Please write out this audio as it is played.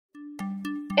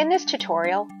In this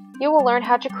tutorial, you will learn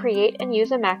how to create and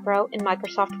use a macro in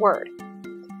Microsoft Word.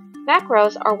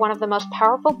 Macros are one of the most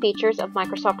powerful features of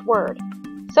Microsoft Word,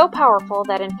 so powerful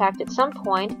that in fact at some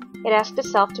point it asked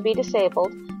itself to be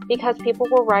disabled because people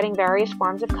were writing various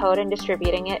forms of code and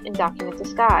distributing it in document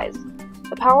disguise.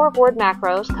 The power of Word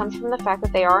macros comes from the fact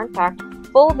that they are in fact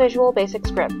full Visual Basic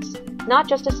scripts, not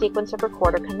just a sequence of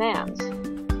recorder commands.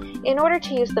 In order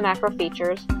to use the macro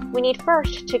features, we need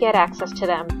first to get access to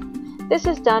them. This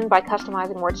is done by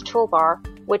customizing Word's toolbar,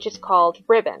 which is called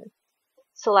Ribbon.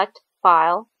 Select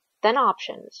File, then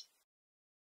Options.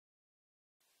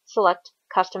 Select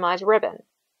Customize Ribbon.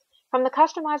 From the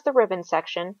Customize the Ribbon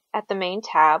section, at the main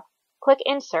tab, click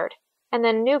Insert, and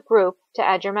then New Group to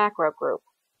add your macro group.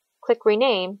 Click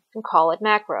Rename and call it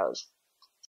Macros.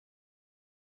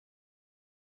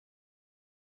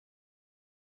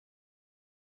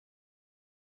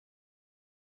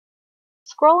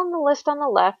 Scroll in the list on the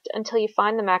left until you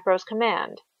find the Macros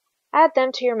command. Add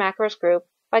them to your Macros group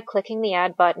by clicking the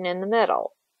Add button in the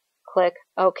middle. Click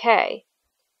OK.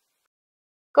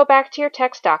 Go back to your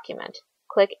text document.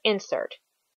 Click Insert.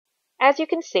 As you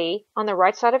can see, on the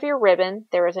right side of your ribbon,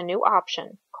 there is a new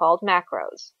option called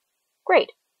Macros.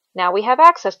 Great! Now we have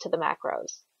access to the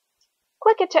macros.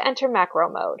 Click it to enter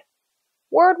macro mode.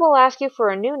 Word will ask you for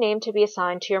a new name to be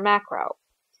assigned to your macro.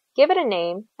 Give it a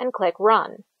name and click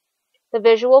Run. The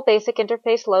Visual Basic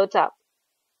interface loads up.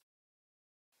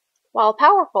 While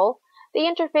powerful, the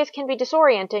interface can be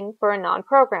disorienting for a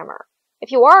non-programmer. If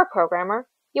you are a programmer,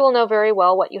 you will know very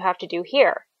well what you have to do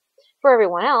here. For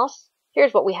everyone else,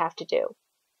 here's what we have to do.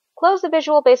 Close the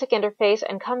Visual Basic interface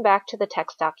and come back to the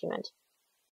text document.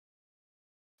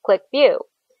 Click View.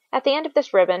 At the end of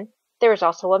this ribbon, there is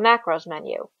also a Macros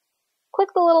menu.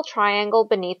 Click the little triangle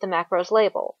beneath the Macros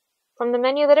label. From the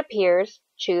menu that appears,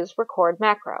 choose Record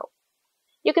Macro.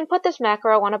 You can put this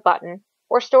macro on a button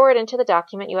or store it into the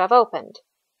document you have opened.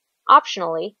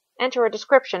 Optionally, enter a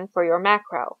description for your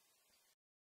macro.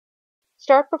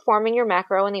 Start performing your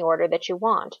macro in the order that you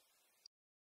want.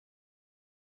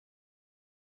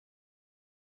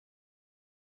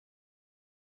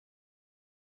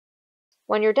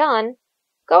 When you're done,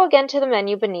 go again to the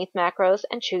menu beneath Macros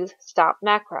and choose Stop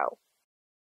Macro.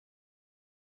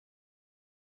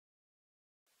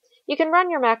 You can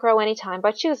run your macro anytime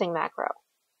by choosing Macro.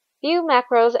 View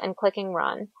macros and clicking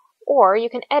Run, or you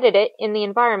can edit it in the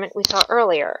environment we saw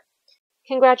earlier.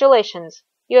 Congratulations!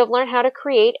 You have learned how to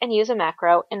create and use a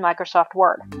macro in Microsoft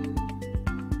Word.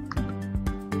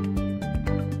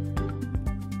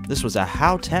 This was a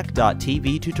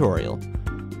Howtech.tv tutorial.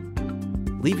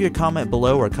 Leave your comment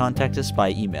below or contact us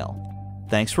by email.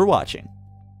 Thanks for watching.